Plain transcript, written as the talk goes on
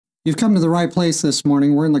You've come to the right place this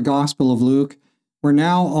morning. We're in the Gospel of Luke. We're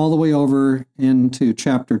now all the way over into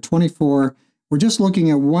chapter 24. We're just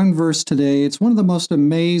looking at one verse today. It's one of the most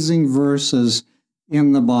amazing verses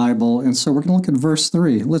in the Bible. And so we're going to look at verse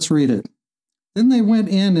 3. Let's read it. Then they went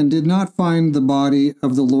in and did not find the body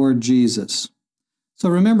of the Lord Jesus. So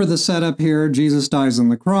remember the setup here. Jesus dies on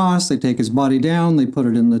the cross. They take his body down. They put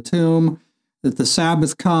it in the tomb. That the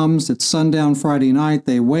Sabbath comes. It's sundown Friday night.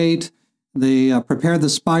 They wait. They prepare the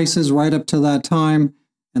spices right up to that time,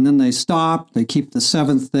 and then they stop. They keep the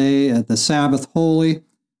seventh day at the Sabbath holy.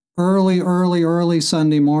 Early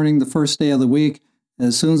Sunday morning, the first day of the week,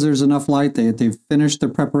 as soon as there's enough light, they've finished their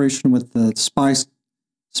preparation with the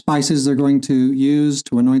spices they're going to use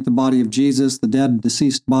to anoint the body of Jesus, the dead,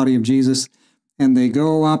 deceased body of Jesus, and they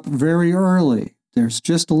go up very early. There's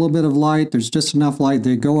just a little bit of light. There's just enough light.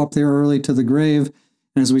 They go up there early to the grave,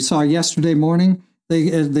 and as we saw yesterday morning,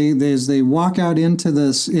 as they walk out into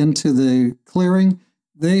the clearing,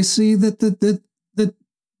 they see that the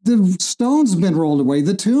stone's been rolled away.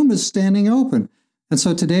 The tomb is standing open. And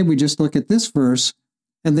so today we just look at this verse,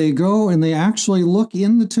 and they go and they actually look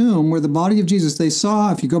in the tomb where the body of Jesus, they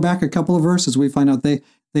saw, if you go back a couple of verses, we find out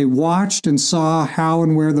they watched and saw how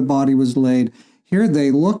and where the body was laid. Here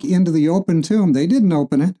they look into the open tomb. They didn't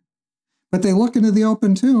open it, but they look into the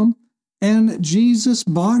open tomb, and Jesus'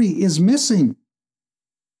 body is missing.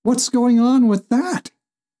 What's going on with that?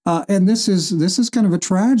 And this is kind of a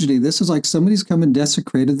tragedy. This is like somebody's come and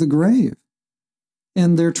desecrated the grave.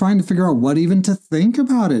 And they're trying to figure out what even to think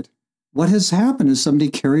about it. What has happened? Has somebody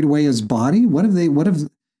carried away his body?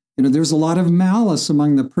 There's a lot of malice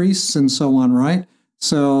among the priests and so on, right?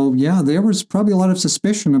 So yeah, there was probably a lot of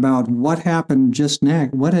suspicion about what happened just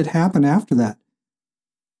next, what had happened after that.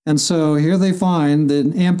 And so here they find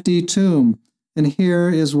an empty tomb. And here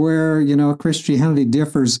is where, Christianity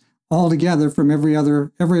differs altogether from every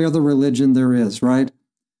other religion there is, right?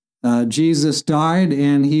 Jesus died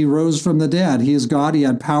and he rose from the dead. He is God. He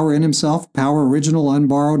had power in himself, power original,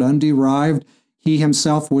 unborrowed, underived. He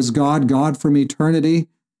himself was God from eternity.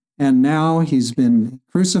 And now he's been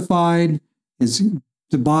crucified. The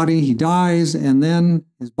body, he dies, and then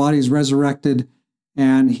his body is resurrected,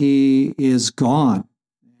 and he is gone.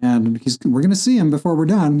 And we're going to see him before we're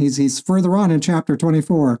done. He's further on in chapter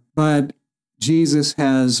 24. But Jesus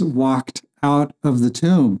has walked out of the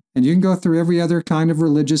tomb. And you can go through every other kind of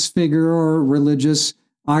religious figure or religious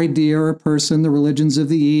idea or person, the religions of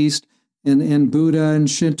the East, in Buddha and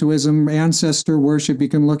Shintoism, ancestor worship. You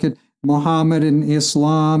can look at Muhammad and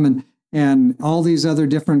Islam and all these other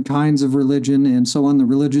different kinds of religion and so on,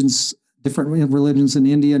 different religions in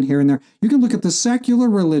India and here and there. You can look at the secular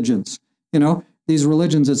religions, these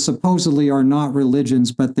religions that supposedly are not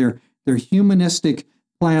religions, but they're humanistic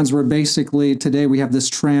plans where basically today we have this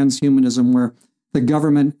transhumanism where the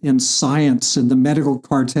government and science and the medical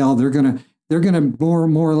cartel, they're gonna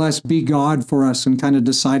more or less be God for us and kind of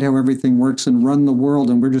decide how everything works and run the world,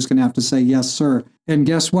 and we're just gonna have to say yes, sir. And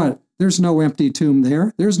guess what? There's no empty tomb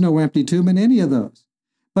there. There's no empty tomb in any of those.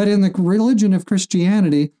 But in the religion of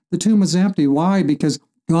Christianity, the tomb is empty. Why? Because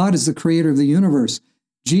God is the creator of the universe.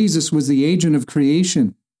 Jesus was the agent of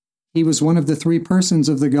creation. He was one of the three persons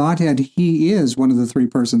of the Godhead. He is one of the three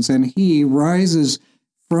persons, and he rises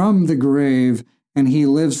from the grave, and he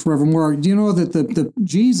lives forevermore. Do you know that the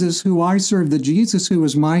Jesus who I serve, the Jesus who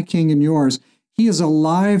is my king and yours, he is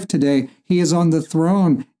alive today. He is on the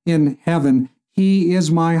throne in heaven. He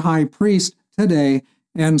is my high priest today,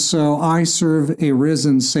 and so I serve a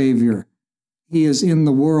risen Savior. He is in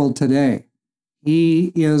the world today.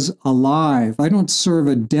 He is alive. I don't serve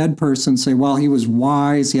a dead person, say, well, he was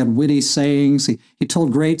wise, he had witty sayings, he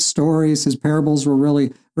told great stories, his parables were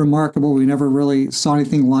really remarkable. We never really saw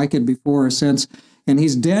anything like it before or since. And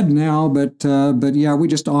he's dead now, but yeah, we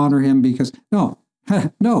just honor him because, no,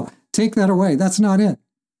 take that away. That's not it.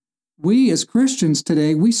 We as Christians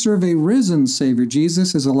today, we serve a risen Savior.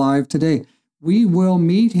 Jesus is alive today. We will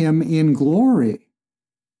meet him in glory.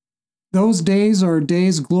 Those days are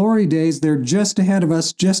glory days. They're just ahead of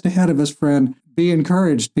us, friend. Be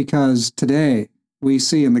encouraged because today we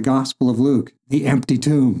see in the Gospel of Luke the empty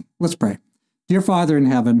tomb. Let's pray. Dear Father in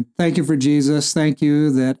heaven, thank you for Jesus. Thank you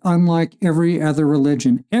that unlike every other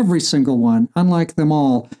religion, every single one, unlike them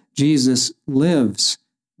all, Jesus lives.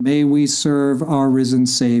 May we serve our risen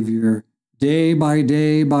Savior day by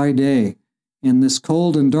day by day in this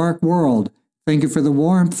cold and dark world. Thank you for the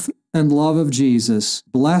warmth and love of Jesus.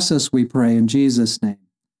 Bless us, we pray, in Jesus' name.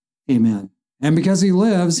 Amen. And because he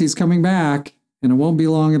lives, he's coming back, and it won't be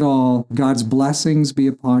long at all. God's blessings be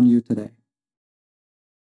upon you today.